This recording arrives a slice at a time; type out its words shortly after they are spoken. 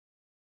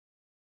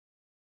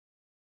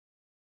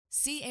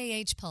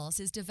CAH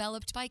Pulse is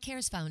developed by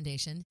CARES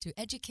Foundation to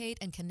educate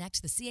and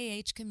connect the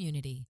CAH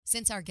community.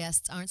 Since our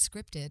guests aren't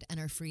scripted and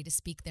are free to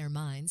speak their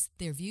minds,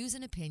 their views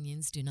and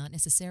opinions do not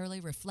necessarily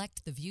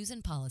reflect the views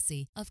and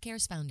policy of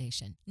CARES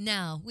Foundation.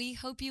 Now, we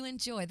hope you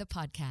enjoy the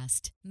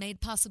podcast. Made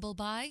possible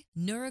by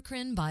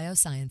Neurocrine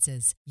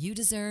Biosciences. You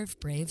deserve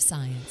brave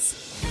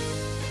science.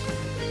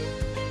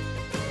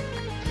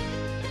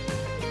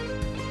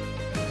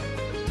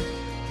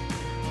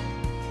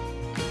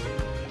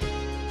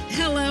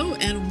 Hello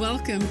and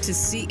welcome to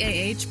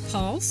CAH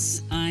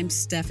Pulse. I'm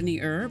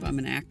Stephanie Erb. I'm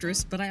an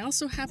actress, but I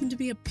also happen to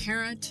be a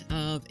parent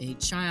of a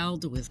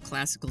child with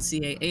classical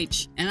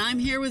CAH. And I'm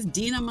here with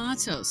Dina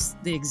Matos,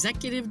 the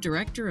Executive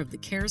Director of the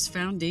CARES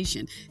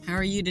Foundation. How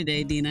are you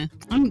today, Dina?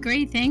 I'm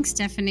great. Thanks,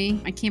 Stephanie.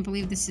 I can't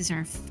believe this is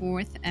our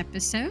 4th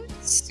episode.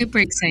 Super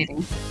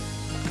exciting.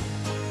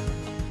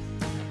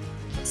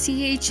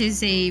 CAH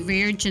is a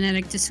rare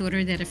genetic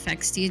disorder that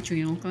affects the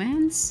adrenal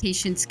glands.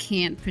 Patients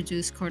can't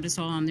produce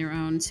cortisol on their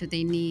own, so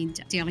they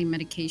need daily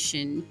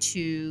medication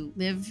to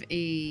live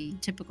a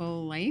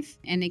typical life,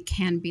 and it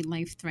can be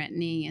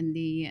life-threatening in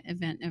the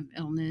event of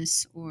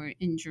illness or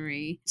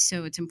injury.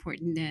 So it's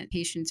important that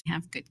patients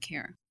have good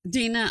care.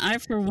 Dina, I,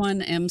 for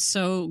one, am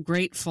so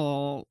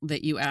grateful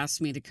that you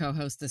asked me to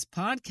co-host this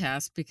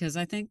podcast because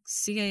I think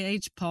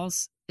CAH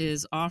Pulse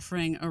is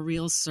offering a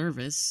real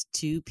service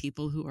to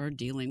people who are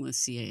dealing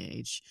with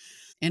CAH.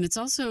 And it's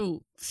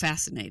also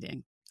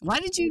fascinating. Why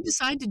did you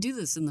decide to do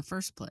this in the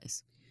first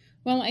place?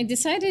 Well, I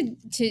decided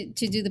to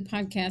do the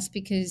podcast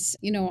because,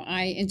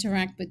 I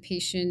interact with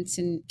patients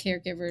and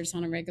caregivers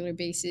on a regular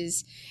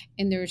basis.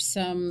 And there are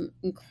some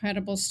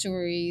incredible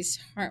stories,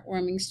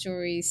 heartwarming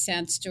stories,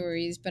 sad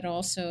stories, but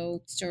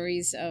also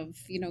stories of,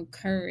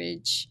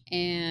 courage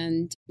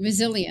and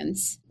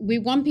resilience. We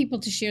want people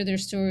to share their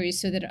stories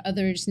so that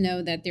others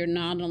know that they're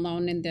not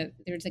alone and that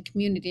there's a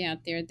community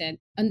out there that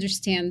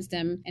understands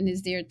them and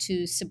is there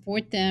to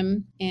support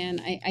them. And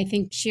I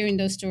think sharing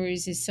those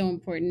stories is so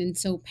important and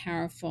so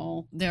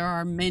powerful. There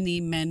are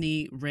many,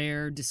 many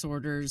rare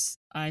disorders.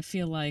 I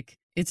feel like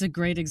it's a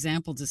great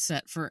example to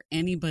set for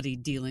anybody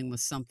dealing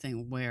with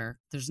something where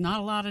there's not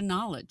a lot of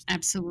knowledge.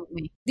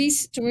 Absolutely. These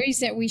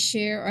stories that we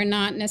share are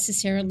not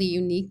necessarily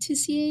unique to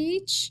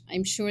CAH.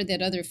 I'm sure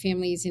that other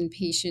families and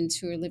patients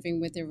who are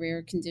living with a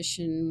rare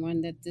condition,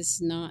 one that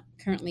does not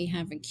currently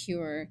have a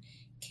cure,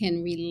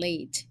 can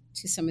relate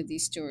to some of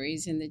these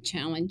stories and the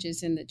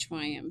challenges and the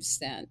triumphs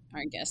that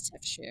our guests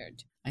have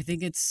shared. I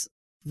think it's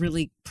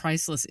really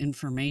priceless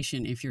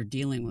information if you're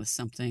dealing with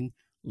something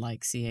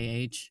like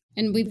CAH.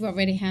 And we've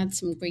already had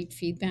some great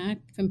feedback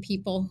from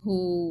people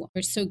who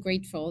are so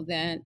grateful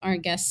that our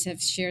guests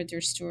have shared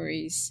their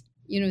stories.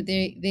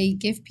 They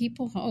give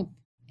people hope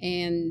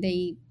and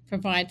they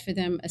provide for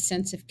them a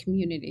sense of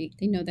community.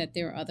 They know that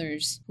there are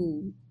others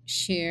who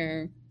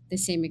share the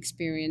same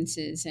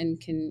experiences and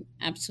can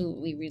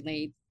absolutely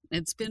relate.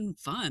 It's been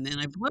fun,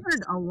 and I've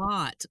learned a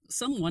lot.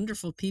 Some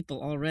wonderful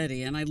people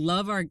already, and I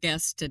love our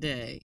guest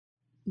today.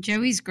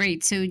 Joey's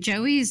great. So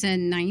Joey is a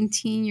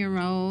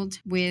 19-year-old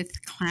with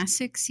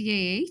classic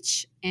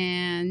CAH,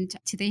 and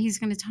today he's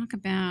going to talk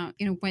about,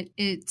 what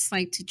it's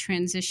like to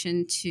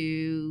transition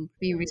to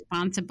be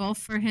responsible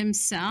for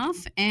himself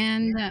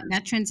and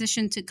that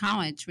transition to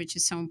college, which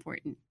is so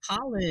important.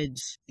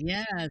 College,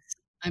 yes.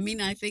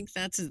 I think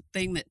that's a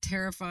thing that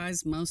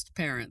terrifies most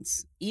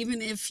parents.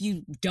 Even if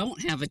you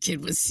don't have a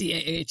kid with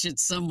CAH,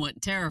 it's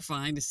somewhat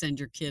terrifying to send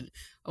your kid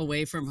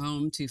away from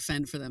home to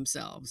fend for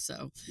themselves.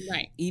 So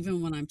right.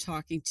 Even when I'm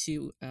talking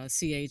to a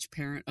CAH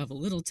parent of a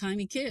little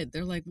tiny kid,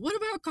 they're like, what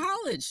about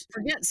college?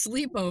 Forget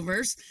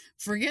sleepovers,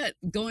 forget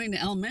going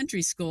to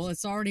elementary school.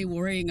 It's already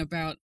worrying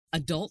about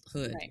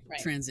adulthood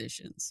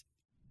transitions.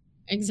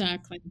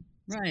 Exactly.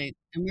 Right.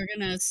 And we're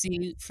going to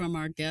see from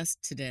our guest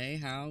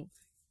today how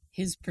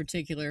his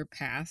particular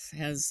path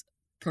has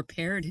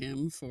prepared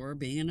him for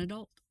being an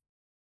adult.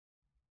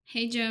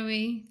 Hey,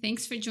 Joey.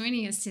 Thanks for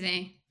joining us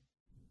today.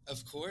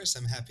 Of course.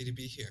 I'm happy to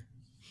be here.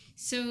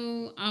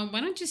 So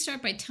why don't you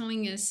start by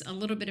telling us a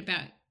little bit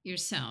about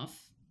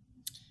yourself?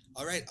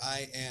 All right.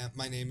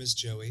 My name is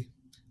Joey.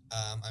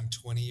 I'm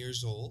 20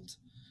 years old.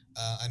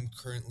 I'm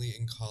currently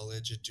in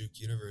college at Duke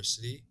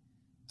University,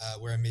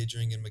 where I'm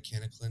majoring in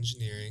mechanical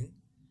engineering.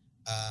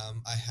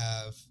 I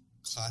have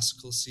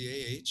classical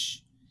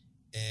CAH,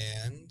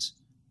 and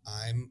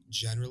I'm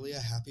generally a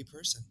happy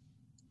person.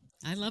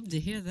 I love to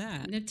hear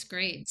that. That's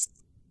great.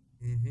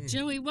 Mm-hmm.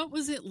 Joey, what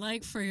was it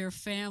like for your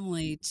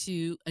family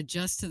to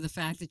adjust to the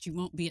fact that you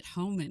won't be at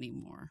home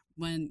anymore?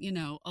 When,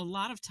 a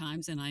lot of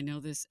times, and I know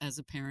this as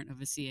a parent of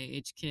a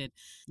CAH kid,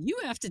 you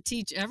have to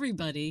teach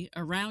everybody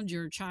around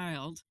your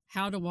child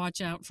how to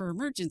watch out for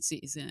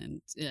emergencies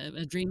and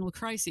adrenal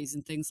crises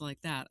and things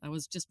like that. I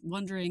was just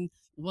wondering,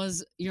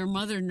 was your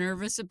mother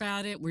nervous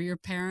about it? Were your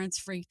parents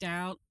freaked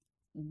out?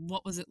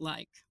 What was it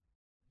like?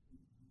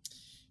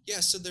 Yeah,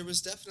 so there was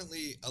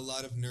definitely a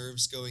lot of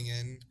nerves going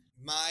in.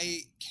 My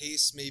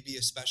case may be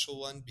a special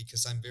one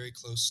because I'm very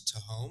close to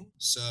home.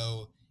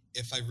 So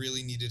if I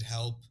really needed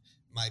help,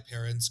 my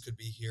parents could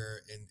be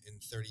here in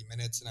 30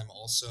 minutes. And I'm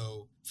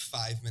also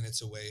 5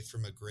 minutes away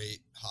from a great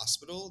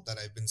hospital that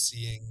I've been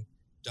seeing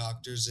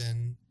doctors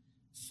in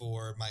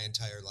for my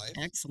entire life.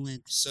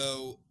 Excellent.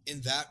 So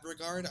in that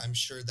regard, I'm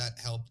sure that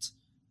helped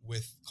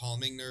with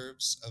calming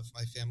nerves of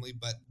my family,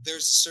 but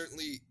there's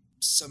certainly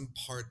some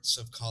parts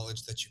of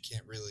college that you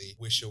can't really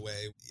wish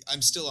away.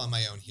 I'm still on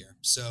my own here.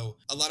 So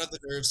a lot of the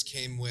nerves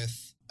came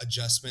with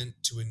adjustment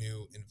to a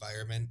new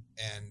environment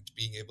and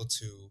being able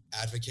to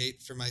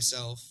advocate for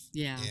myself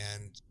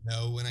and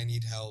know when I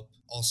need help.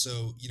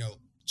 Also,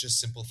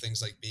 just simple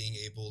things like being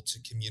able to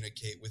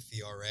communicate with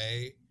the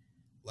RA,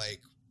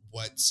 like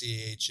what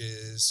CAH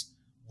is,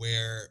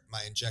 where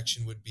my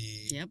injection would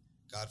be,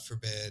 God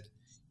forbid,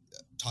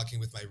 talking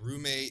with my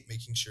roommate,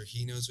 making sure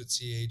he knows what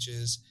CAH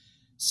is.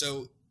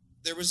 So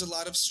there was a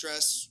lot of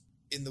stress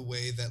in the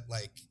way that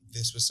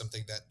this was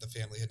something that the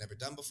family had never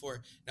done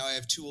before. Now I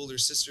have 2 older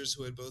sisters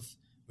who had both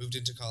moved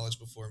into college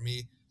before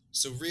me.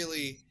 So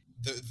really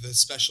the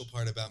special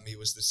part about me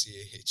was the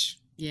CAH.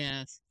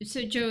 Yes.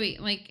 So Joey,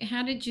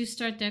 how did you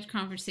start that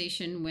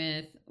conversation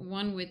with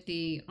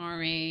the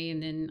RA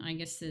and then I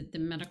guess the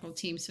medical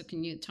team? So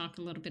can you talk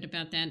a little bit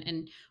about that?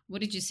 And what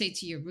did you say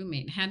to your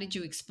roommate? How did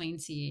you explain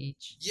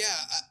CAH? Yeah,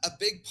 a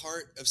big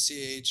part of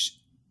CAH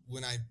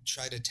when I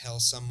try to tell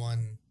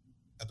someone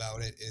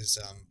about it is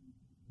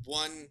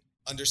one,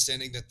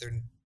 understanding that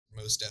they're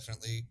most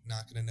definitely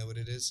not going to know what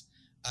it is,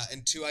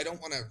 and 2, I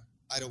don't want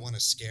to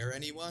scare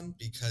anyone,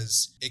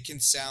 because it can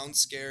sound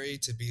scary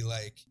to be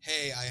like,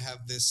 hey, I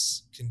have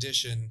this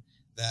condition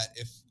that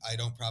if I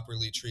don't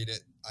properly treat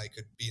it, I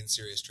could be in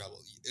serious trouble.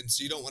 And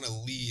so you don't want to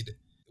lead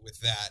with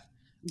that.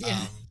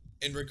 Yeah.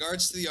 In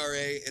regards to the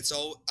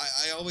RA,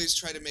 I always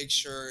try to make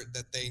sure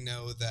that they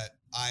know that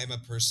I'm a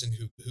person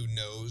who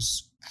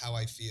knows how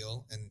I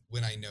feel and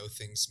when I know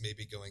things may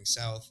be going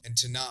south, and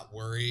to not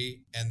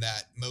worry, and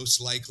that most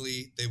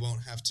likely they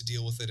won't have to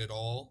deal with it at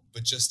all.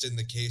 But just in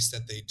the case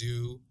that they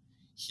do,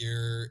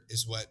 here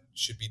is what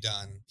should be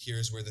done.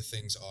 Here's where the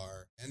things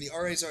are. And the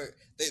RAs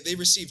they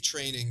receive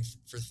training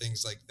for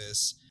things like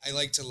this. I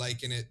like to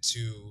liken it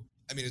to,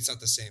 it's not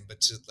the same,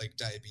 but to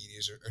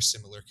diabetes or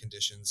similar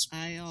conditions.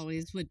 I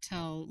always would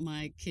tell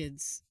my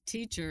kids'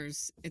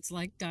 teachers, it's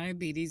like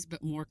diabetes,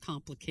 but more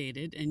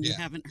complicated, and you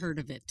haven't heard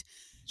of it.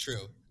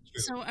 True.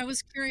 So I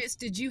was curious,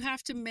 did you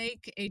have to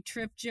make a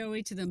trip,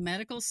 Joey, to the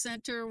medical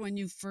center when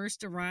you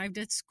first arrived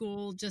at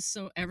school, just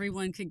so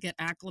everyone could get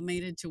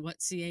acclimated to what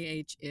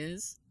CAH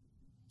is?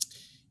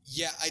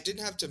 Yeah, I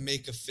didn't have to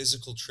make a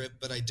physical trip,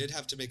 but I did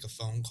have to make a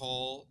phone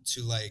call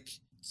to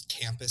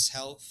campus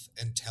health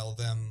and tell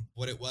them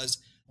what it was.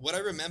 What I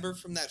remember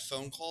from that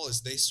phone call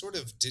is they sort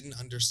of didn't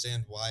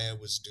understand why I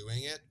was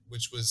doing it,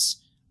 which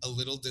was a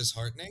little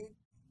disheartening.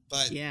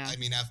 But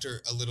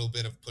after a little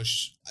bit of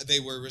push, they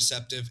were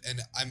receptive,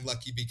 and I'm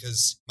lucky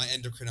because my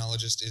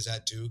endocrinologist is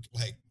at Duke.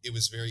 It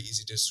was very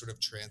easy to sort of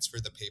transfer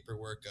the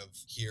paperwork of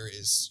here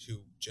is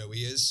who Joey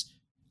is.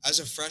 As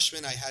a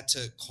freshman, I had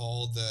to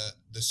call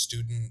the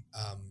student,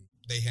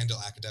 they handle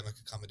academic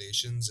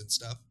accommodations and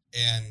stuff.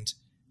 And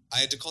I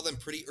had to call them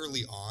pretty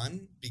early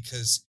on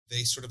because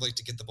they sort of like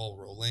to get the ball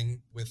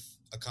rolling with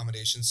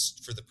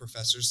accommodations for the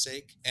professor's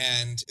sake.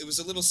 And it was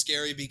a little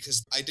scary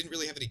because I didn't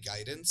really have any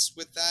guidance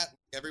with that.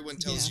 Everyone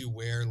tells you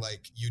where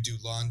you do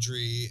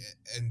laundry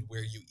and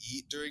where you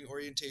eat during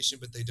orientation,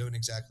 but they don't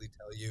exactly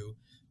tell you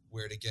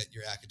where to get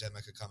your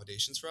academic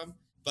accommodations from.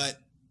 But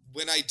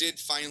when I did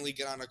finally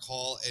get on a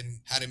call and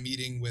had a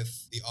meeting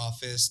with the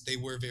office, they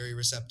were very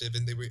receptive,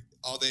 and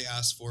all they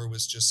asked for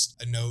was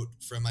just a note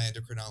from my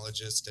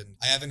endocrinologist, and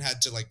I haven't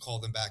had to call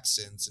them back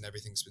since, and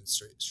everything's been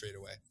straight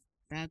away.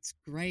 That's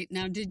great.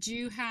 Now, did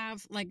you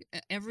have,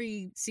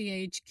 every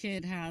CAH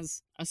kid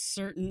has a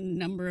certain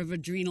number of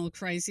adrenal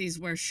crises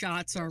where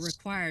shots are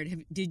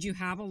required. Did you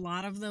have a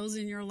lot of those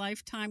in your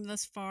lifetime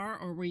thus far,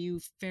 or were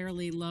you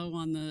fairly low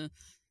on the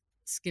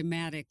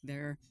schematic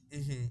there?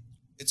 Mm-hmm.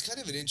 It's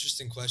kind of an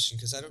interesting question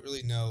because I don't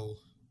really know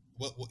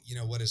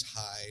what is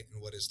high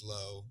and what is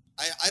low.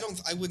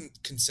 I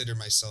wouldn't consider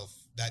myself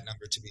that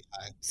number to be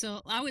high.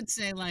 So I would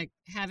say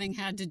having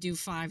had to do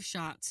 5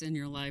 shots in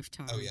your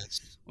lifetime. Oh,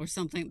 yes. Or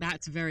something,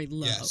 that's very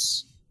low.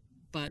 Yes.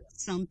 But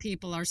some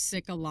people are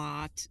sick a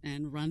lot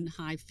and run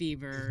high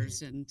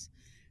fevers, and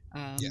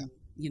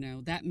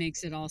that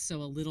makes it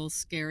also a little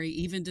scary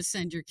even to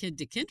send your kid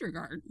to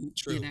kindergarten.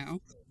 True.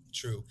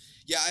 True.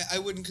 Yeah, I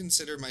wouldn't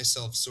consider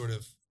myself sort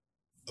of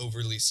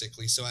overly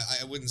sickly, so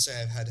I wouldn't say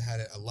I've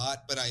had it a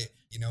lot, but I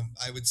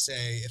would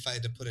say if I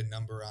had to put a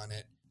number on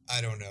it,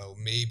 I don't know,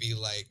 maybe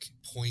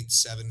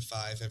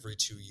 0.75 every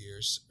 2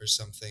 years or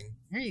something.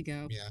 There you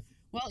go. Yeah.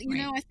 Well,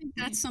 I think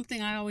that's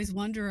something I always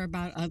wonder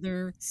about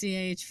other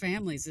CAH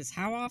families is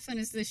how often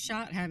is this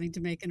shot having to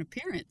make an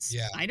appearance?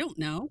 Yeah. I don't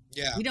know.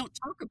 Yeah. We don't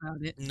talk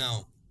about it.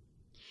 No.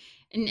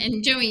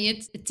 And Joey,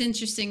 it's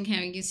interesting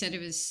how you said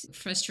it was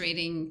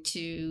frustrating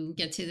to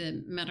get to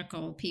the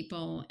medical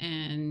people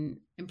and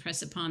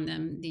impress upon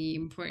them the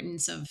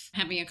importance of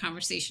having a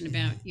conversation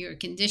about your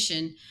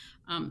condition.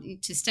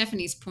 To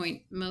Stephanie's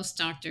point, most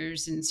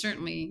doctors, and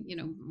certainly,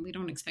 we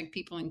don't expect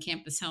people in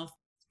campus health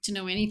to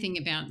know anything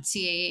about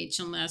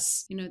CAH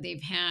unless,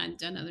 they've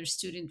had another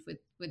student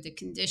with the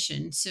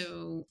condition.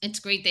 So it's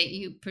great that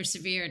you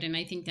persevered. And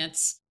I think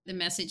that's the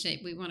message that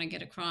we want to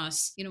get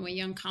across. A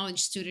young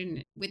college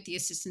student, with the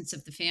assistance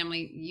of the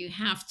family, you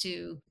have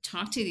to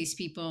talk to these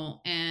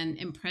people and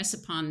impress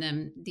upon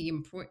them the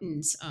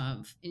importance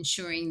of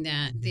ensuring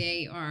that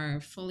they are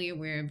fully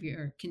aware of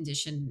your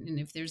condition. And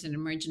if there's an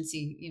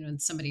emergency,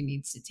 somebody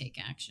needs to take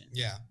action.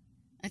 Yeah.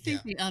 I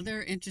think the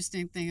other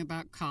interesting thing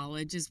about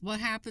college is what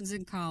happens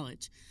in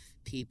college.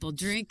 People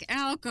drink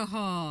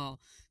alcohol.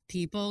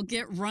 People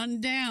get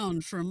run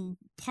down from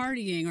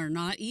partying or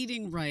not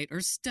eating right or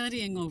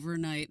studying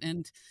overnight.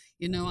 And,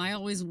 I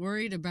always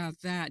worried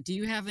about that. Do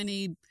you have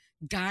any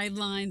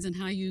guidelines on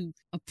how you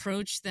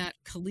approach that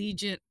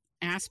collegiate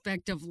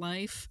aspect of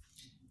life?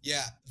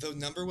 Yeah, the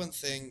number one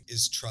thing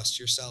is trust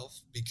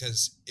yourself,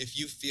 because if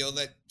you feel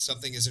that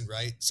something isn't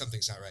right,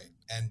 something's not right.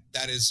 And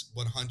that is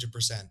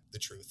 100% the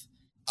truth.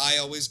 I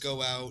always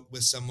go out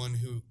with someone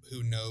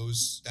who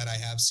knows that I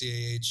have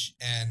CAH,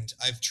 and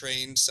I've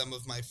trained some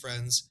of my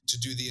friends to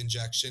do the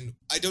injection.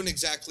 I don't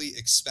exactly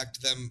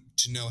expect them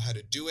to know how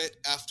to do it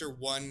after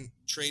one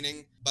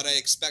training, but I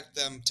expect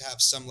them to have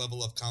some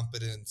level of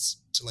competence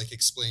to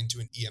explain to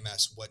an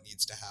EMS what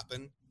needs to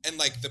happen. And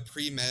the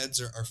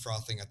pre-meds are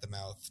frothing at the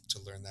mouth to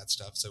learn that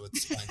stuff, so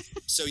it's fine.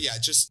 So yeah,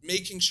 just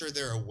making sure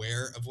they're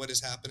aware of what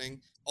is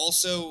happening.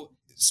 Also,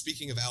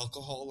 speaking of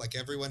alcohol,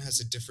 everyone has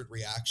a different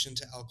reaction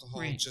to alcohol.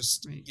 Right.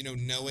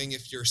 Knowing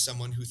if you're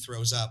someone who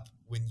throws up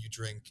when you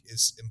drink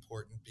is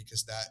important,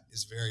 because that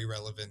is very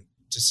relevant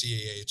to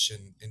CAH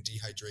and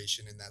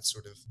dehydration and that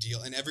sort of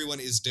deal. And everyone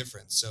is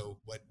different. So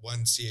what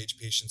one CAH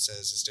patient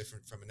says is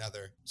different from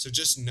another. So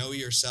just know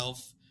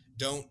yourself.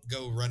 Don't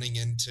go running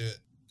into,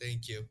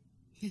 thank you.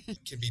 It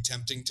can be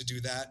tempting to do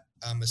that,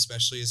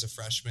 especially as a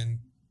freshman,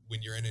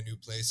 when you're in a new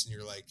place and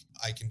you're like,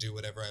 I can do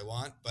whatever I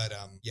want. But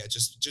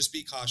just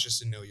be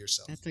cautious and know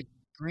yourself. That's a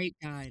great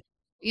guide.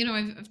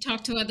 I've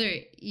talked to other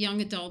young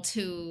adults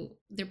who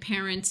their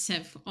parents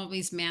have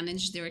always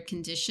managed their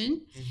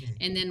condition. Mm-hmm.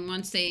 And then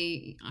once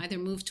they either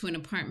move to an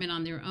apartment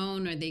on their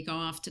own or they go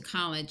off to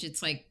college,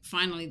 it's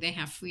finally they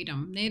have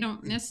freedom. They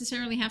don't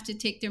necessarily have to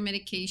take their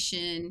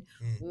medication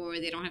or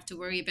they don't have to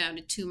worry about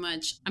it too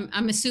much.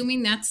 I'm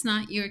assuming that's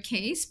not your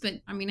case,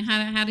 but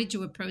how did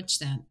you approach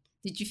that?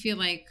 Did you feel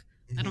like,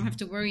 I don't have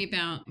to worry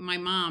about my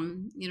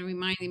mom,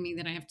 reminding me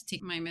that I have to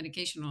take my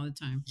medication all the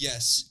time?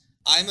 Yes.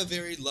 I'm a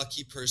very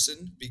lucky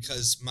person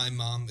because my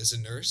mom is a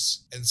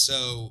nurse. And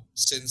so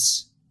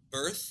since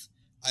birth,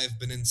 I've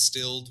been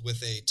instilled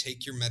with a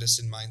take your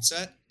medicine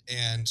mindset,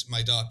 and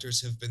my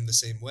doctors have been the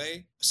same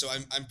way. So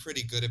I'm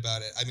pretty good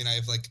about it. I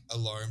have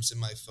alarms in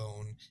my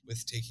phone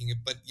with taking it.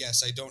 But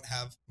yes, I don't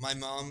have my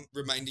mom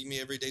reminding me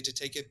every day to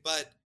take it.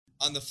 But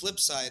on the flip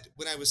side,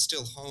 when I was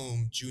still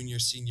home junior,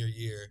 senior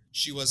year,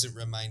 she wasn't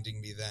reminding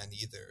me then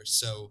either.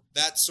 So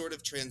that sort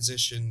of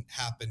transition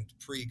happened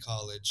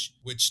pre-college,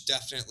 which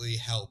definitely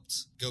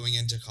helped going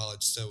into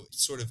college. So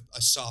it's sort of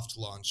a soft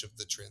launch of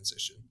the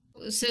transition.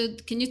 So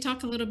can you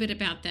talk a little bit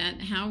about that?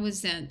 How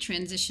was that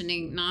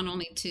transitioning not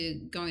only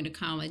to going to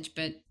college,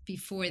 but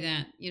before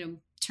that,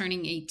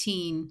 turning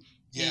 18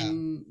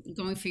 and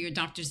going for your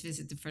doctor's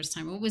visit the first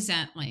time? What was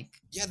that like?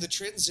 Yeah, the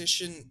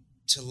transition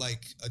to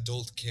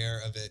adult care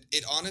of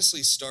it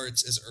honestly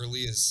starts as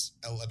early as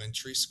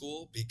elementary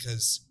school,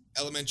 because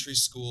elementary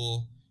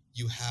school,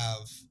 you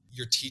have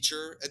your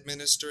teacher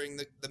administering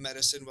the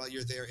medicine while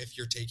you're there if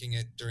you're taking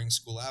it during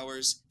school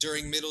hours.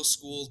 During middle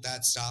school,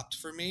 that stopped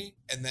for me.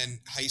 And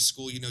then high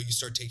school, you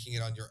start taking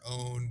it on your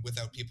own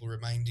without people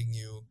reminding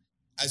you.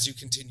 As you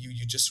continue,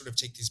 you just sort of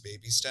take these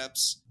baby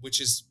steps,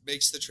 which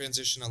makes the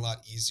transition a lot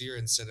easier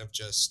instead of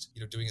just,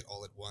 doing it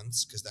all at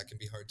once, because that can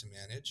be hard to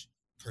manage.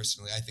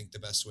 Personally, I think the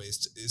best way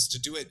is to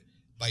do it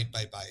bite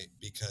by bite,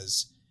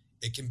 because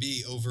it can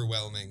be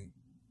overwhelming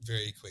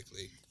very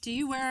quickly. Do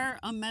you wear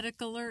a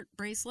medic alert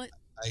bracelet?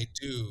 I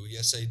do.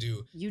 Yes, I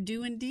do. You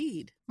do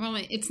indeed. Well,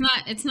 it's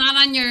not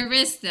on your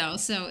wrist though.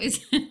 So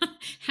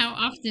how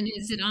often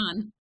is it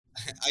on?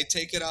 I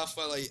take it off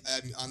while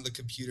I'm on the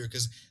computer,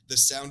 because the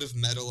sound of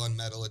metal on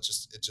metal, it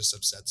just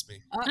upsets me.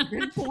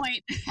 Good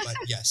point. But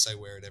yes, I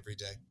wear it every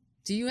day.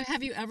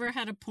 Have you ever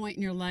had a point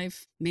in your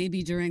life,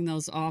 maybe during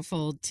those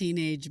awful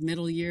teenage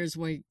middle years,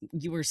 where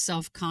you were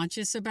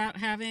self-conscious about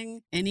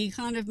having any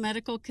kind of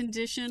medical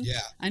condition?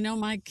 Yeah. I know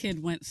my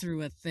kid went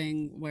through a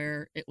thing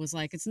where it was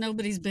like, it's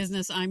nobody's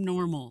business, I'm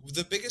normal.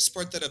 The biggest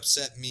part that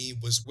upset me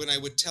was when I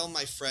would tell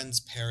my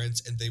friends'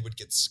 parents and they would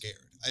get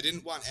scared. I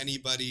didn't want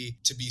anybody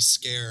to be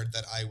scared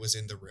that I was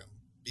in the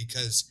room,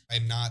 because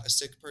I'm not a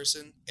sick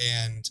person,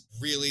 and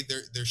really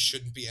there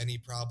shouldn't be any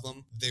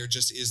problem. There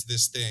just is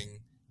this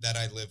thing that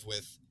I live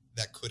with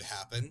that could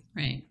happen.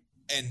 Right.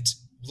 And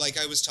like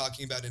I was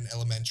talking about in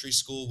elementary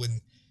school, when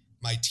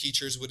my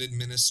teachers would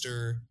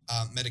administer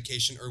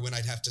medication, or when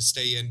I'd have to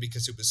stay in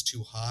because it was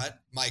too hot,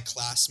 my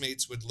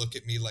classmates would look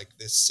at me like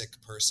this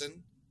sick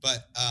person.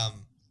 But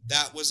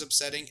that was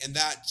upsetting. And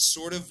that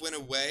sort of went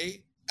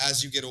away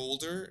as you get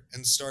older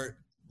and start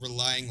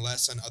relying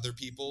less on other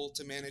people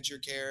to manage your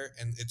care,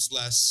 and it's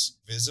less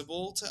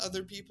visible to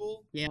other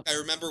people. Yeah. I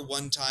remember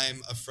one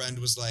time a friend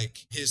was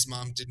like, his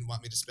mom didn't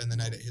want me to spend the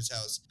night at his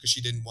house because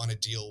she didn't want to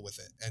deal with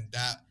it. And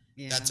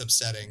that's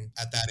upsetting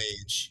at that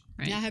age.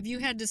 Right. Now, have you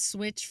had to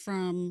switch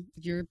from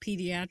your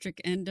pediatric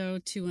endo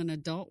to an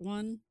adult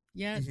one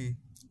yet? Mm-hmm.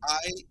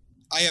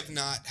 I have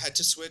not had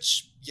to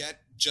switch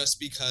yet, just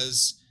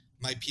because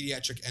my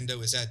pediatric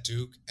endo is at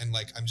Duke, and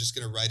like I'm just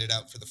going to write it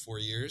out for the 4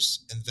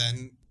 years and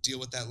then deal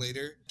with that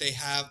later.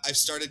 I've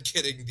started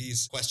getting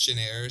these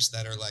questionnaires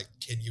that are like,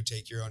 can you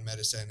take your own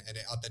medicine? And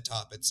at the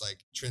top, it's like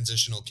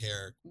transitional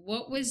care.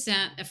 What was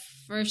that a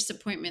first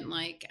appointment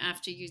like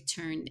after you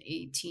turned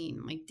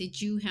 18? Like,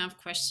 did you have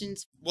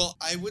questions? Well,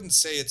 I wouldn't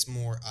say it's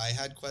more I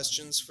had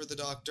questions for the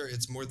doctor.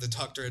 It's more the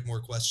doctor had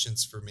more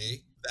questions for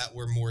me that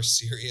were more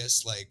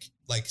serious, like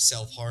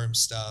self-harm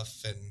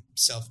stuff and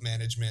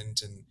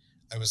self-management. And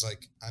I was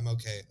like, I'm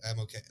okay.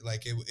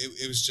 Like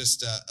it was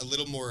just a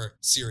little more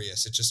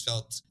serious. It just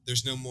felt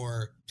there's no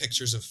more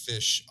pictures of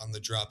fish on the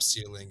drop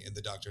ceiling in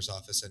the doctor's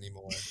office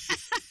anymore.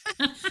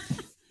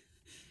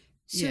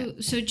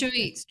 So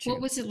Joey,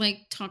 what was it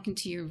like talking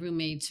to your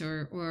roommates,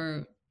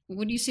 or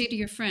what do you say to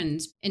your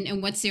friends,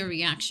 and what's their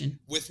reaction?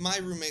 With my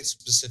roommate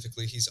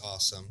specifically, he's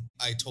awesome.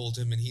 I told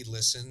him and he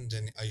listened,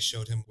 and I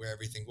showed him where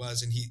everything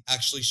was, and he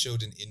actually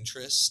showed an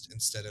interest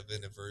instead of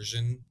an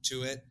aversion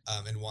to it,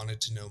 and wanted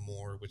to know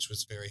more, which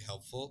was very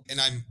helpful. And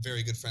I'm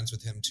very good friends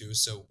with him too,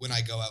 so when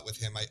I go out with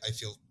him, I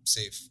feel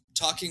safe.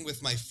 Talking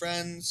with my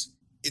friends,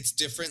 it's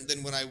different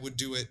than when I would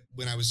do it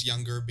when I was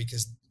younger,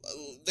 because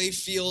they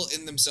feel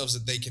in themselves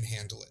that they can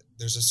handle it.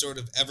 There's a sort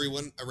of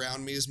everyone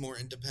around me is more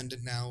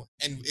independent now.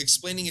 And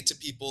explaining it to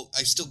people,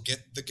 I still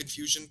get the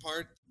confusion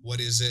part. What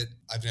is it?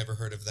 I've never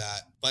heard of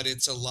that. But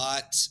it's a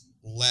lot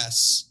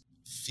less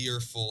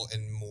fearful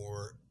and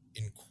more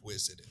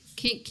inquisitive.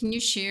 Can you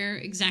share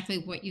exactly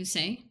what you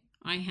say?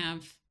 I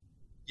have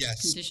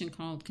Yes. a condition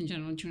called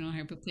congenital adrenal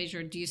hyperplasia,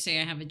 or do you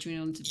say I have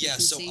adrenal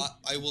insufficiency? Yeah,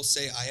 so I will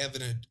say I have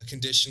a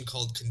condition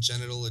called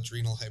congenital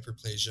adrenal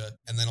hyperplasia,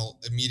 and then I'll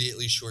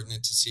immediately shorten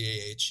it to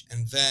CAH,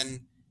 and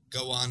then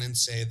go on and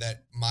say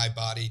that my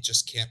body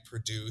just can't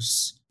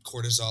produce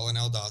cortisol and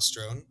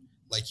aldosterone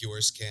like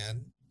yours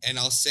can. And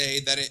I'll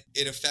say that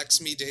it affects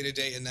me day to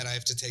day, and that I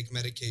have to take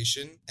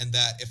medication, and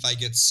that if I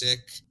get sick,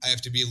 I have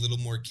to be a little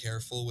more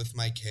careful with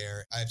my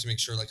care. I have to make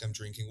sure like I'm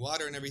drinking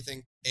water and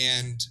everything.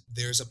 And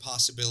there's a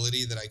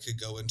possibility that I could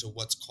go into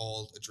what's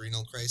called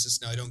adrenal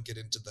crisis. Now, I don't get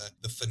into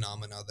the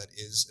phenomena that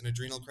is an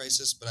adrenal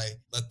crisis, but I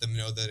let them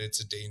know that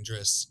it's a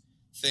dangerous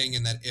thing,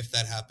 and that if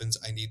that happens,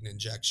 I need an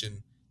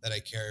injection that I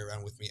carry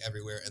around with me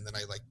everywhere. And then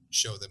I like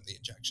show them the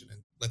injection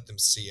and let them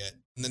see it.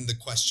 And then the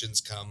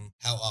questions come,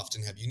 how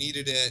often have you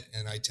needed it?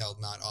 And I tell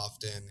not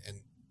often.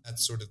 And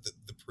that's sort of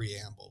the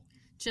preamble.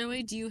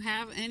 Joey, do you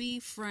have any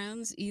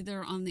friends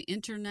either on the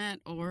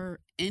internet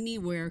or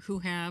anywhere who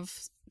have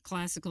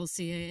classical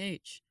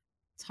CAH?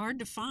 It's hard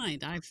to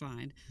find, I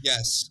find.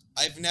 Yes.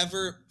 I've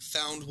never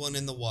found one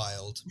in the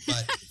wild,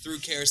 but through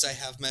CARES, I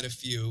have met a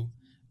few.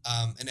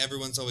 And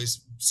everyone's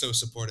always so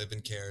supportive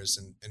and cares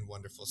and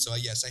wonderful. So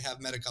yes, I have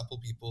met a couple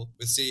people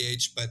with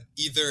CAH, but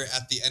either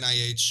at the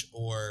NIH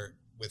or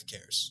with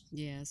CARES.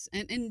 Yes.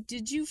 And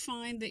did you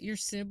find that your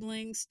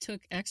siblings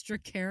took extra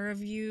care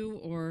of you,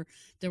 or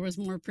there was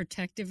more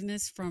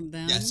protectiveness from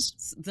them?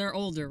 Yes. They're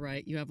older,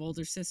 right? You have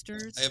older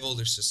sisters? I have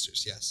older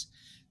sisters, yes.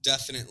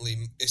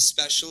 Definitely.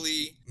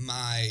 Especially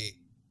my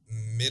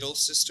middle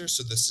sister,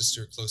 so the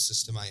sister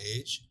closest to my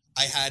age.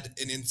 I had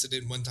an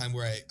incident one time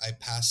where I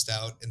passed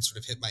out and sort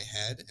of hit my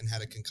head and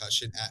had a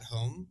concussion at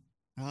home.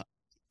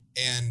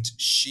 And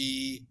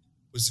she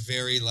was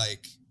very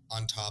like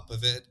on top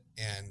of it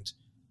and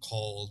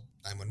called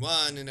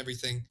 911 and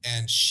everything.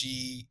 And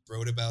she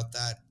wrote about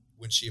that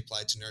when she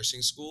applied to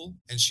nursing school.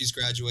 And she's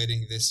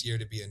graduating this year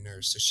to be a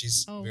nurse. So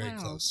she's very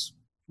close.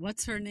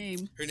 What's her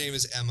name? Her name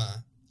is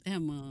Emma.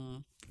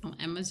 Emma. Oh,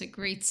 Emma's a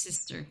great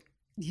sister.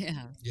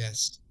 Yeah.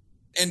 Yes.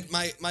 And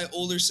my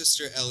older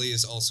sister, Ellie,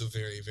 is also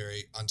very,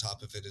 very on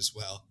top of it as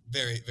well.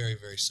 Very, very,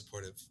 very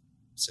supportive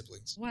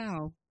siblings.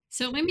 Wow.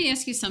 So let me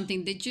ask you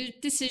something. Did your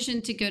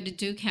decision to go to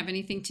Duke have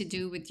anything to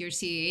do with your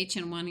CAH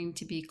and wanting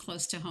to be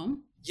close to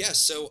home? Yeah,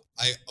 so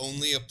I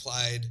only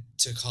applied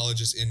to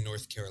colleges in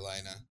North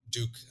Carolina,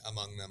 Duke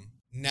among them.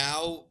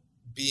 Now,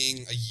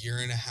 being a year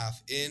and a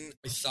half in,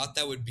 I thought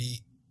that would be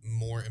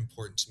more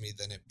important to me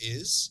than it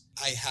is.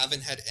 I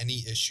haven't had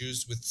any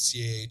issues with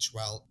CAH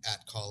while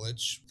at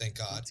college, thank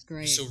God. That's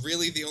great. So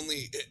really the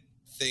only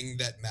thing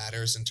that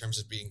matters in terms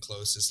of being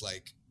close is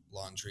like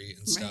laundry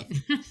and stuff.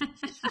 Right.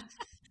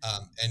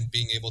 And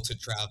being able to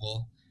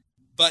travel.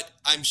 But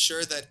I'm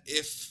sure that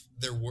if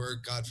there were,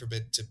 God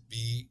forbid, to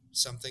be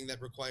something that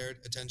required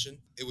attention,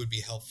 it would be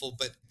helpful.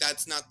 But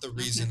that's not the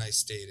reason I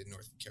stayed in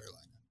North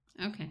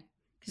Carolina. Okay.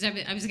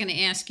 Because I was going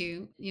to ask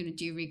you,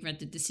 do you regret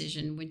the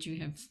decision? Would you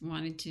have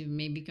wanted to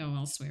maybe go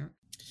elsewhere?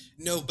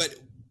 No, but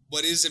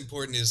what is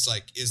important is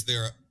is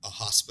there a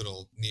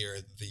hospital near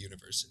the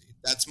university?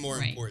 That's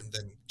more important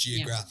than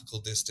geographical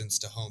distance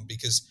to home,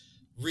 because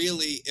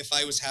really, if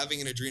I was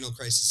having an adrenal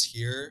crisis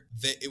here,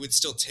 it would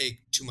still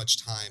take too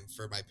much time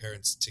for my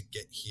parents to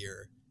get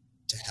here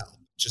to help.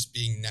 Just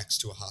being next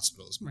to a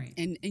hospital is Right.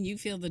 And you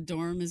feel the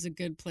dorm is a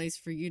good place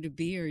for you to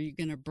be, or are you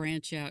going to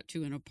branch out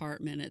to an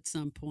apartment at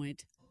some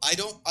point? I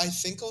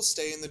think I'll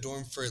stay in the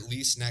dorm for at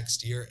least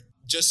next year,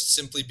 just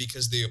simply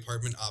because the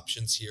apartment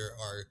options here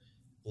are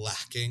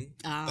lacking.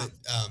 But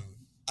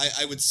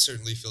I would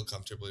certainly feel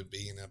comfortable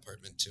being in an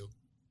apartment too.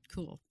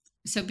 Cool.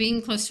 So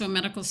being close to a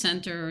medical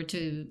center or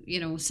to,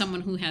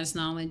 someone who has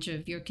knowledge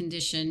of your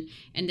condition,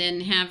 and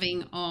then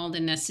having all the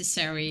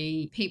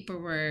necessary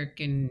paperwork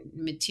and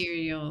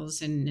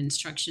materials and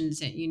instructions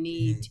that you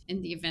need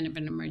in the event of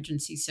an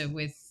emergency. So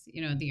with,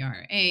 the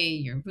RA,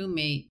 your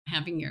roommate,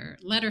 having your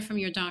letter from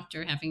your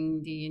doctor,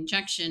 having the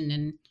injection,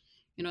 and,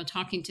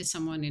 talking to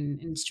someone and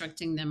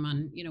instructing them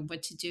on,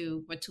 what to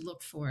do, what to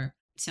look for.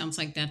 It sounds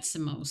like that's the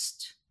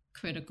most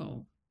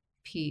critical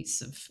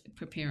piece of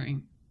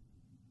preparing.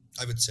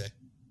 I would say.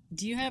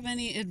 Do you have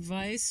any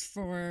advice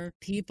for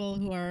people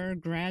who are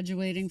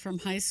graduating from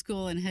high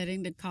school and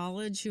heading to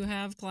college who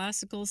have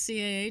classical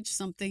CAH,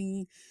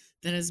 something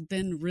that has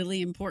been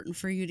really important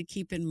for you to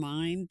keep in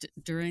mind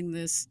during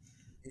this,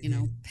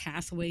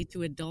 pathway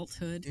to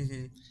adulthood?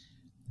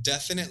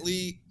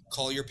 Definitely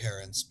call your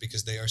parents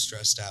because they are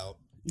stressed out,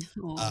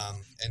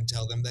 and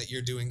tell them that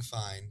you're doing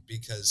fine,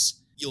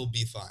 because you'll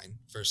be fine,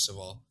 first of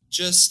all.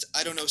 Just,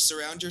 I don't know,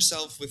 surround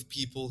yourself with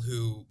people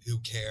who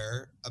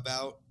care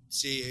about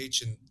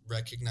CAH and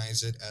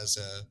recognize it as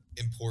a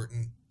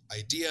important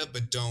idea,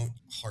 but don't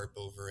harp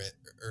over it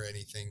or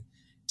anything.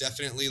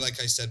 Definitely,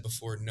 like I said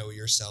before, know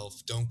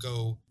yourself. Don't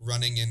go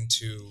running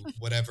into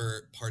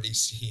whatever party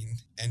scene,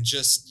 and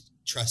just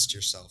trust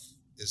yourself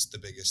is the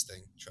biggest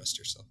thing. Trust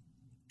yourself.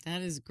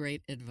 That is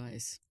great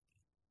advice.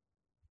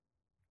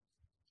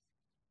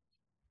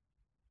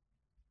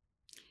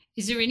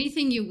 Is there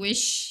anything you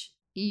wish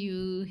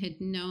you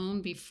had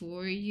known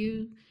before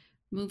you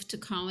moved to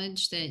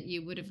college that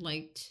you would have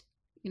liked,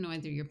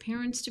 either your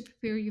parents to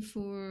prepare you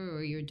for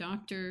or your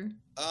doctor?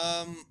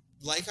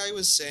 Like I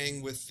was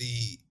saying with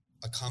the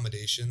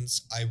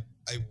accommodations,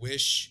 I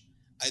wish,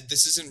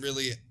 this isn't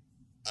really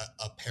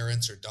a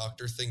parents or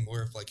doctor thing,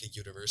 more of like a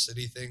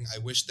university thing. I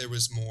wish there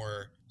was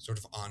more sort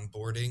of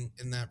onboarding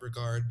in that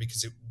regard,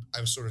 because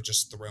I was sort of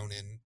just thrown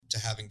in to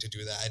having to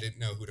do that. I didn't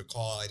know who to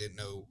call. I didn't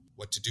know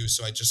what to do.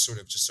 So I just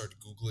started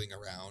Googling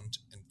around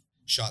and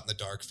shot in the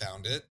dark,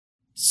 found it,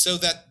 so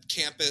that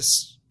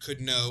campus could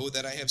know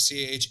that I have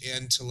CAH,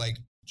 and to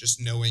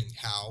just knowing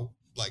how,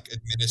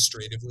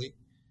 administratively.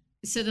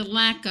 So the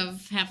lack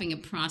of having a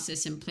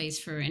process in place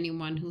for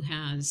anyone who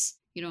has,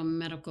 a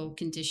medical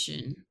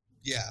condition.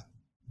 Yeah.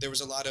 There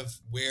was a lot of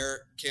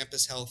where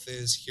campus health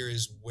is, here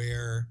is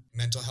where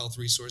mental health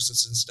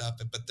resources and stuff,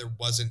 but there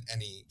wasn't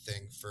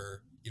anything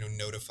for,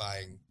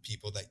 notifying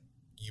people that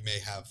you may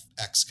have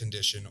X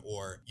condition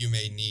or you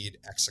may need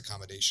X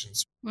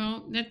accommodations.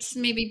 Well, that's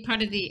maybe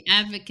part of the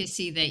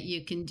advocacy that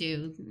you can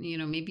do,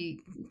 maybe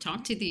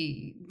talk to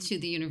the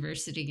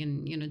university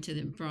and, to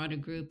the broader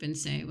group and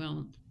say,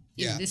 well,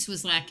 this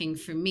was lacking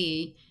for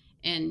me.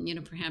 And,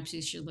 perhaps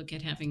you should look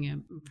at having a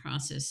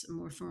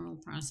more formal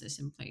process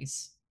in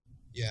place.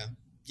 Yeah.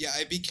 Yeah,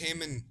 I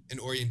became an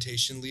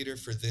orientation leader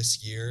for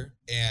this year,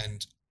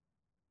 and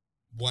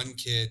one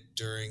kid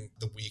during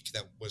the week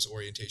that was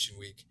orientation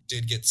week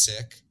did get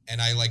sick,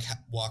 and I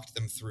walked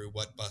them through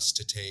what bus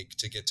to take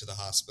to get to the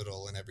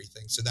hospital and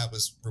everything. So that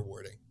was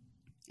rewarding.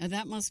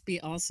 That must be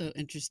also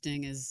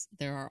interesting, as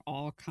there are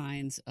all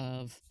kinds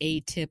of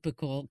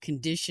atypical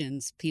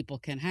conditions people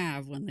can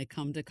have when they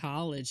come to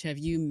college. Have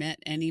you met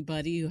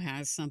anybody who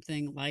has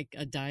something like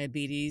a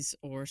diabetes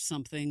or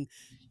something?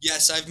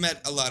 Yes, I've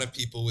met a lot of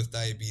people with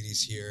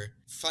diabetes here.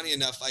 Funny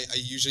enough, I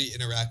usually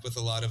interact with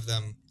a lot of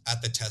them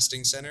at the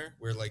testing center,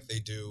 where they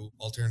do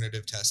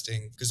alternative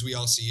testing, because we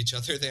all see each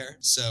other there.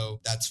 So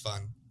that's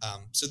fun.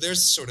 So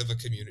there's sort of a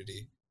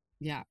community.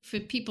 Yeah. For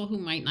people who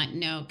might not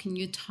know, can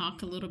you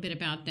talk a little bit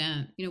about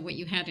that? What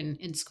you had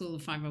in school,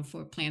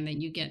 504 plan, that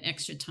you get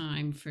extra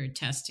time for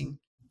testing.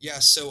 Yeah,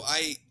 so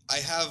I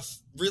have,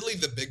 really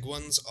the big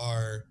ones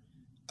are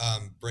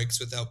breaks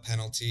without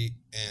penalty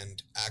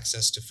and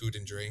access to food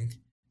and drink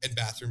and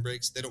bathroom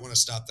breaks. They don't want to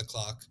stop the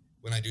clock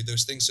when I do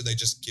those things, so they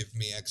just give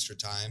me extra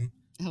time.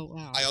 Oh,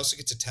 wow. I also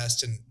get to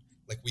test, and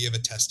we have a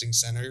testing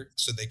center,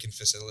 so they can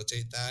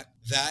facilitate that.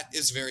 That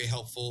is very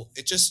helpful.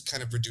 It just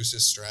kind of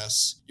reduces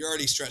stress. You're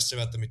already stressed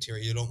about the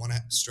material. You don't want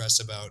to stress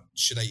about,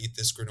 should I eat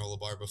this granola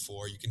bar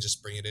before? You can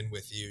just bring it in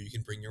with you. You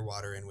can bring your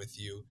water in with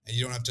you, and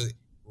you don't have to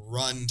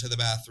run to the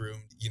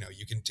bathroom.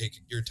 You can take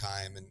your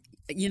time.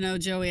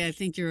 And Joey, I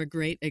think you're a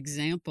great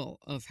example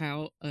of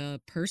how a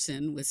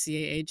person with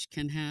CAH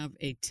can have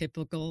a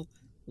typical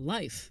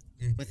life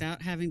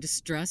without having to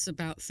stress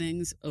about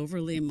things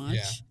overly much.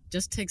 Yeah.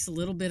 Just takes a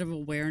little bit of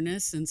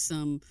awareness and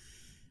some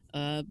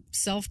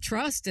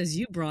self-trust, as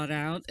you brought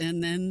out,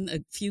 and then a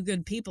few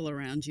good people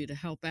around you to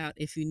help out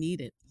if you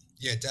need it.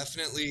 Yeah,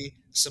 definitely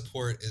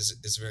support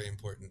is very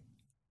important.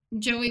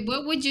 Joey,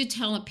 what would you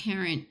tell a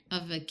parent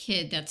of a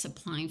kid that's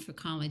applying for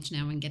college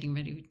now and getting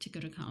ready to go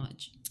to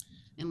college?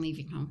 and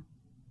leaving home?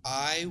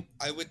 I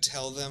would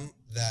tell them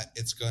that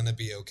it's going to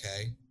be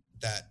okay,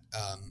 that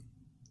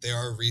there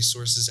are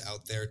resources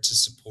out there to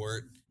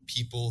support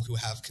people who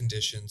have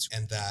conditions,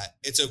 and that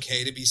it's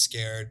okay to be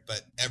scared,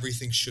 but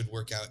everything should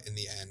work out in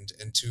the end,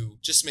 and to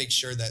just make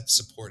sure that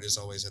support is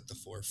always at the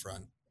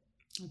forefront.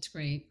 That's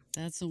great.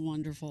 That's a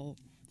wonderful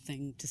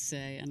thing to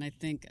say. And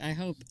I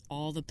hope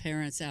all the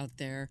parents out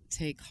there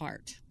take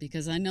heart,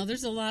 because I know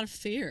there's a lot of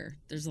fear.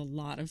 There's a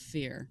lot of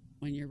fear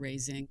when you're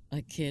raising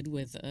a kid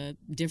with a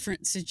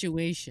different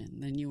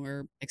situation than you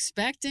were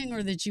expecting,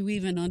 or that you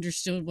even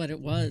understood what it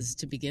was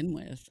to begin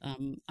with.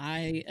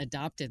 I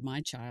adopted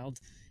my child,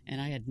 and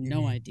I had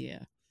no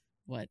idea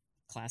what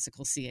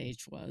classical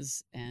CAH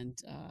was. And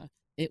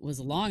it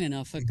was long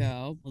enough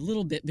ago, a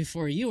little bit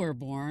before you were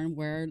born,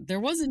 where there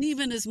wasn't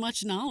even as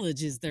much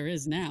knowledge as there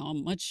is now.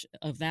 Much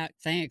of that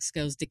thanks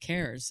goes to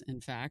CARES,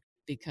 in fact,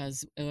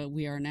 because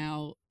we are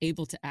now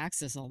able to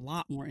access a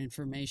lot more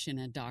information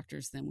and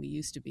doctors than we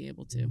used to be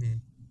able to.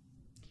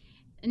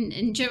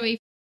 And Joey,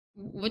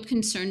 what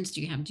concerns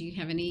do you have? Do you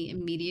have any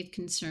immediate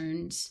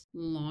concerns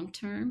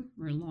long-term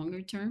or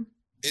longer term?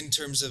 In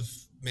terms of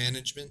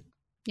management?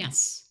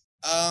 Yes.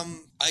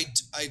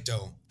 I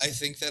don't. I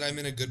think that I'm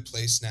in a good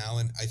place now,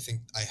 and I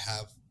think I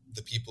have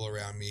the people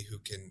around me who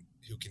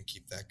can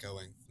keep that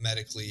going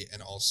medically,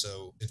 and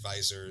also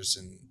advisors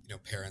and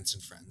parents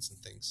and friends and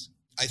things.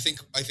 I think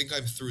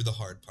I'm through the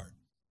hard part.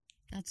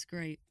 That's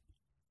great.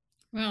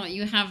 Well,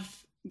 you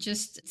have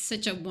just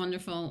such a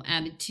wonderful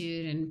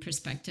attitude and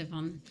perspective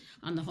on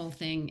the whole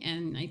thing,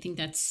 and I think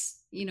that's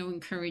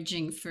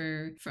encouraging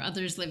for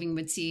others living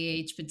with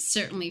CAH, but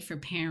certainly for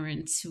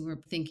parents who are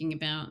thinking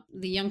about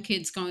the young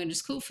kids going to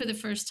school for the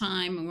first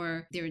time,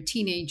 or there are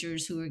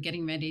teenagers who are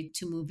getting ready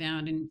to move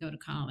out and go to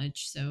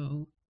college.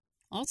 So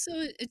also,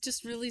 it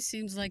just really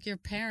seems like your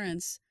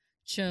parents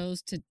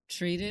chose to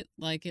treat it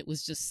like it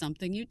was just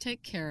something you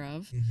take care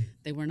of.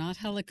 They were not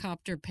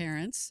helicopter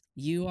parents.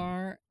 You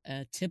are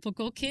a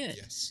typical kid.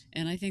 Yes.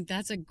 And I think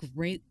that's a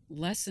great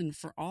lesson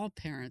for all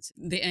parents.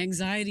 The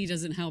anxiety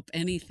doesn't help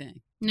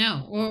anything.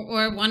 No,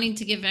 or wanting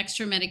to give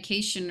extra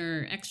medication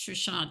or extra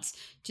shots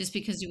just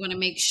because you want to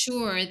make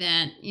sure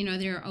that,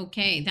 they're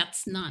okay.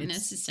 That's not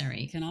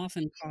necessary. It can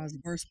often cause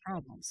worse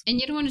problems. And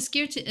you don't want to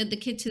scare the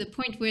kid to the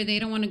point where they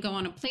don't want to go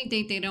on a play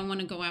date, they don't want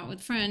to go out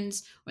with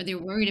friends, or they're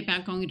worried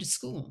about going to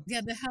school.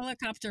 Yeah, the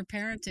helicopter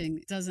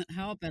parenting doesn't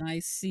help. And I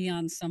see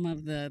on some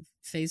of the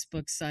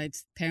Facebook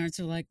sites, parents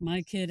are like,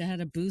 my kid had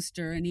a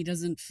booster and he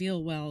doesn't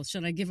feel well.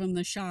 Should I give him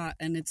the shot?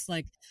 And it's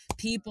like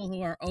people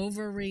who are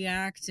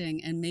overreacting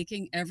and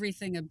making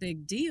everything a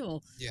big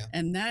deal. Yeah.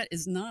 And that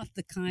is not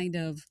the kind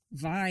of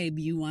vibe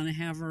you want to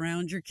have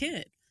around your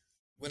kid.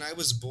 When I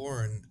was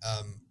born,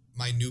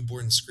 my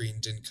newborn screen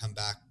didn't come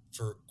back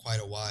for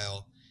quite a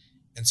while.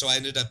 And so I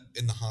ended up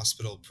in the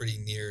hospital pretty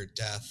near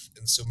death.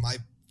 And so my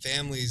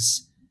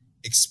family's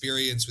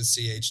experience with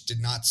CAH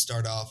did not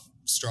start off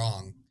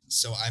strong.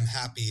 So I'm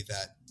happy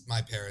that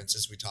my parents,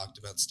 as we talked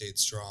about, stayed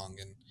strong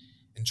and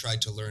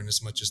tried to learn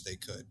as much as they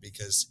could,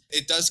 because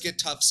it does get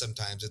tough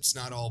sometimes. It's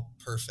not all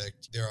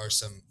perfect. There are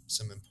some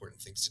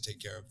important things to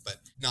take care of, but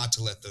not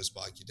to let those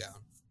bog you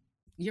down.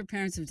 Your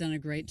parents have done a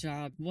great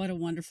job. What a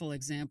wonderful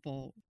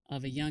example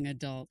of a young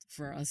adult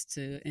for us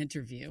to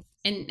interview.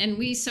 And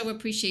we so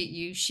appreciate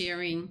you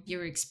sharing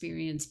your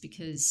experience,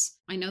 because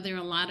I know there are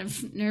a lot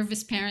of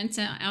nervous parents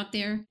out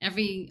there.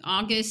 Every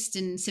August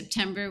and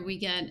September, we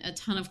get a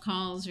ton of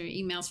calls or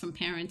emails from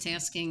parents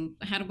asking,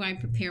 how do I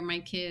prepare my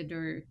kid?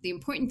 Or the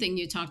important thing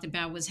you talked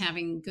about was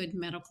having good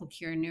medical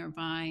care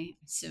nearby.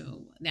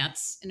 So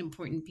that's an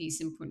important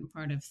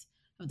part of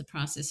the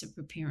process of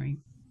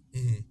preparing.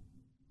 Mm-hmm.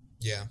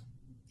 Yeah.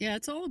 Yeah,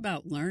 it's all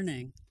about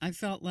learning. I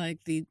felt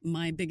like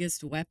my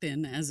biggest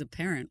weapon as a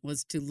parent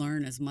was to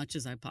learn as much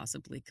as I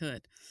possibly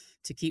could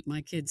to keep my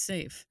kids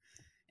safe.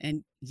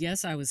 And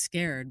yes, I was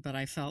scared, but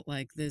I felt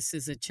like this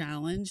is a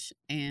challenge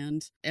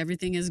and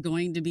everything is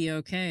going to be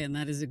okay. And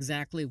that is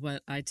exactly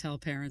what I tell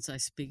parents I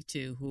speak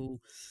to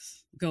who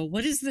go,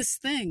 what is this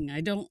thing?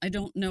 I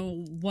don't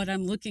know what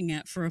I'm looking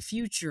at for a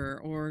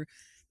future, or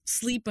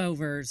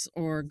sleepovers,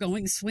 or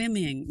going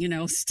swimming,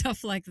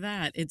 stuff like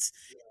that.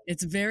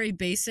 It's very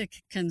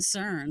basic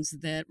concerns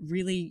that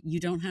really you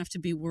don't have to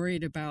be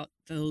worried about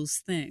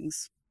those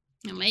things.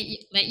 And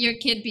let your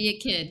kid be a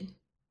kid.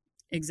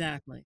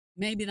 Exactly.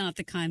 Maybe not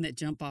the kind that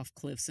jump off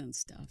cliffs and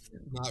stuff.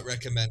 Not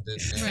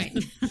recommended. No.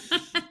 Right.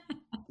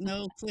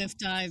 No cliff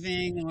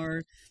diving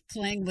or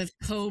playing with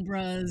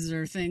cobras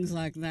or things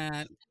like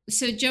that.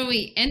 So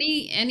Joey,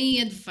 any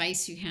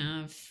advice you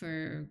have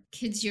for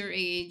kids your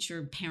age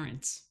or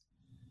parents?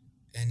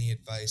 Any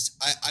advice?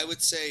 I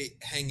would say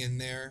hang in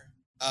there.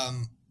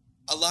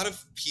 A lot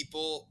of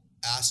people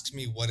ask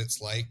me what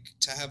it's like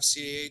to have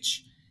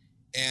CAH,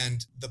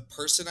 and the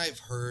person I've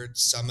heard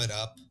sum it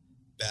up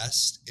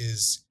best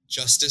is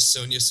Justice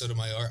Sonia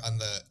Sotomayor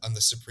on the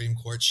Supreme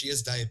Court. She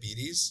has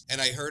diabetes, and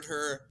I heard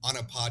her on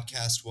a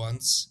podcast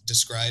once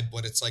describe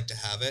what it's like to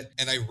have it,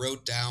 and I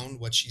wrote down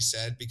what she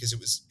said because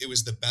it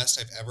was the best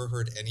I've ever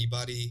heard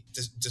anybody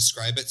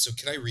describe it. So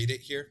can I read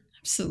it here?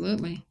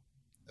 Absolutely.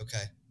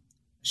 Okay.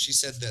 She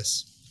said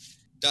this: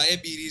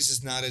 diabetes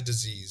is not a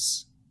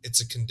disease,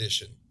 it's a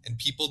condition. And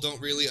people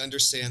don't really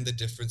understand the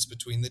difference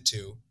between the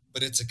two,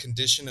 but it's a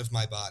condition of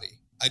my body.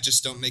 I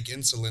just don't make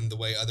insulin the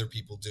way other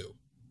people do.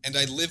 And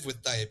I live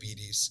with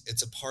diabetes.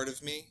 It's a part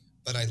of me,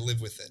 but I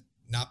live with it.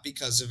 Not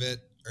because of it,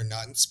 or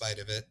not in spite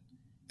of it.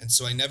 And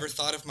so I never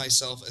thought of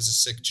myself as a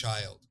sick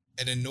child.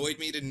 It annoyed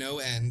me to no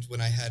end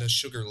when I had a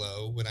sugar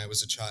low when I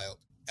was a child.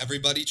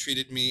 Everybody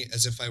treated me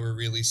as if I were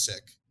really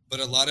sick. But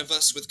a lot of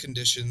us with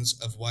conditions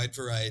of wide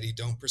variety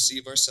don't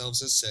perceive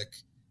ourselves as sick.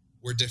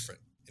 We're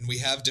different. And we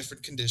have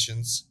different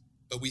conditions,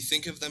 but we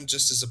think of them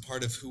just as a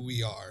part of who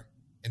we are.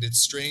 And it's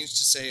strange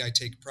to say I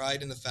take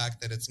pride in the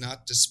fact that it's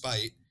not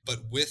despite, but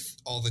with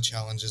all the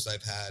challenges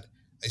I've had,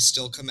 I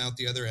still come out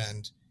the other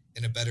end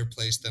in a better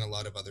place than a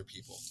lot of other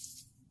people.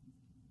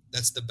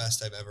 That's the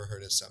best I've ever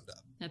heard it summed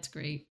up. That's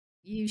great.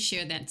 You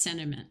share that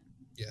sentiment.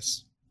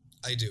 Yes,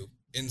 I do.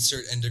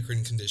 Insert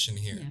endocrine condition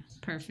here. Yeah,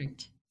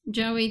 perfect.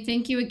 Joey,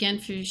 thank you again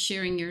for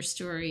sharing your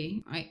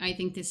story. I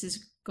think this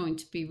is going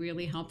to be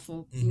really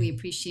helpful. Mm-hmm. We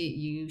appreciate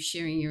you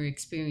sharing your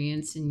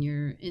experience and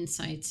your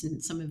insights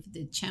and some of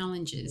the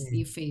challenges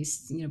you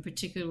faced,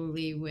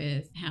 particularly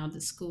with how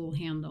the school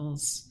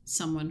handles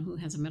someone who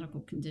has a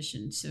medical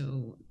condition.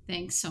 So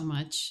thanks so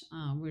much.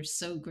 We're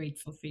so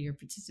grateful for your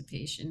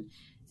participation.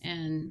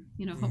 And,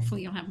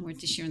 hopefully you'll have more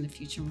to share in the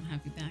future and we'll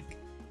have you back.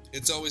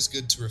 It's always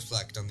good to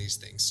reflect on these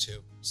things too.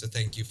 So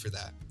thank you for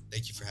that.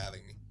 Thank you for having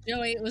me.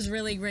 Joey, it was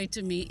really great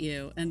to meet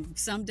you. And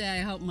someday I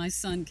hope my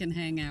son can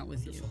hang out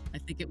with you. I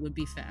think it would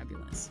be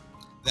fabulous.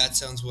 That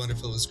sounds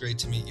wonderful. It was great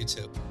to meet you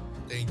too.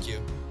 Thank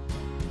you.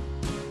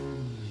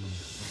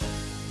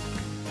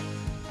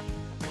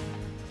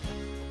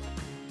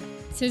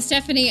 So,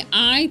 Stephanie,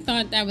 I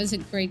thought that was a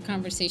great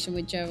conversation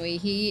with Joey.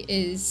 He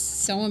is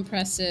so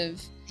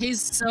impressive.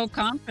 He's so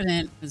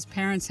confident. His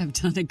parents have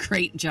done a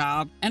great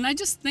job. And I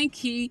just think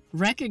he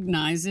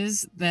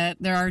recognizes that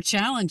there are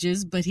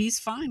challenges, but he's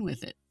fine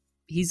with it.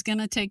 He's going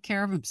to take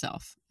care of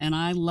himself. And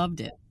I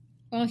loved it.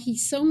 Well,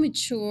 he's so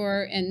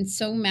mature and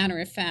so matter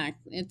of fact.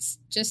 It's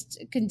just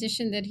a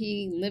condition that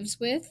he lives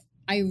with.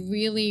 I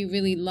really,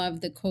 really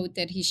love the quote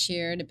that he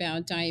shared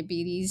about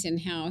diabetes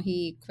and how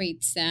he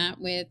equates that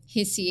with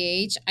his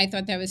CAH. I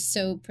thought that was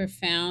so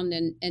profound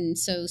and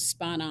so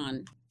spot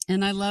on.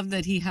 And I love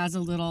that he has a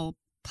little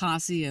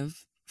posse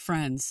of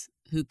friends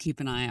who keep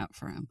an eye out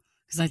for him,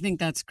 because I think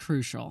that's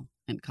crucial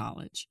in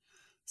college.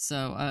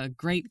 So a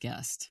great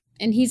guest.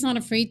 And he's not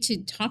afraid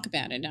to talk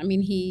about it. I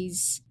mean,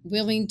 he's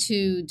willing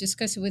to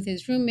discuss it with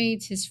his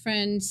roommates, his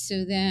friends,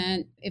 so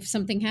that if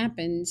something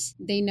happens,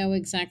 they know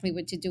exactly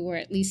what to do, or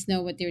at least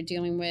know what they're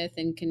dealing with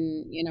and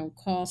can,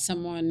 call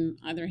someone,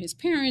 either his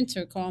parents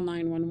or call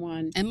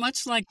 911. And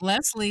much like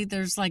Leslie,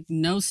 there's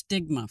no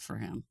stigma for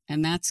him.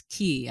 And that's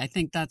key. I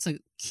think that's a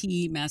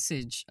key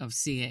message of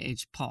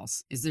CAH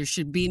Pulse, is there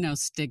should be no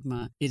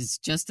stigma. It is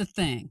just a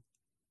thing.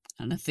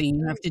 And a thing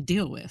you have to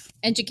deal with.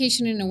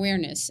 Education and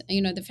awareness.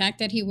 The fact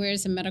that he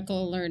wears a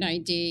medical alert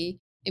ID.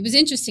 It was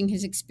interesting,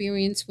 his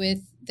experience with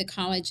the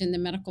college and the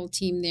medical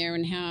team there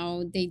and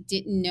how they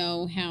didn't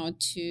know how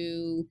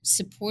to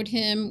support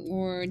him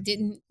or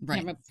didn't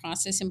have a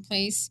process in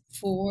place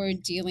for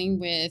dealing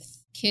with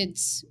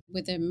kids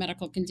with a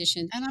medical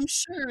condition. And I'm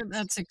sure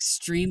that's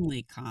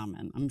extremely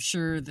common. I'm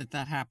sure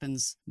that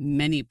happens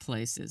many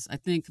places. I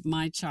think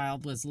my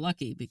child was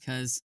lucky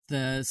because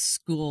the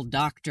school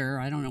doctor,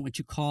 I don't know what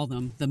you call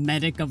them, the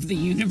medic of the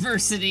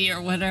university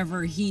or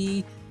whatever,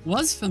 he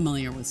was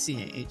familiar with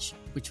CAH,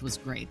 which was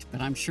great.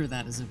 But I'm sure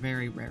that is a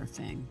very rare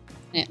thing.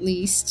 At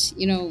least,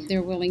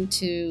 they're willing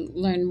to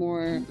learn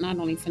more, not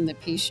only from the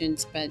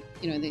patients, but,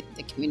 the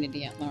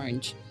community at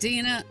large.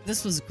 Dina,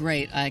 this was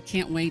great. I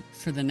can't wait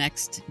for the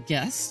next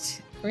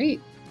guest. Great.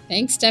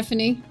 Thanks,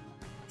 Stephanie.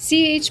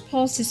 CAH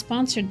Pulse is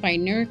sponsored by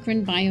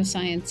Neurocrine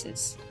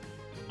Biosciences.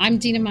 I'm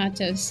Dina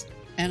Matos.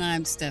 And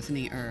I'm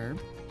Stephanie Erb.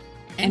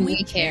 And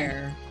we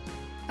care.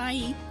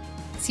 Bye.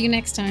 See you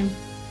next time.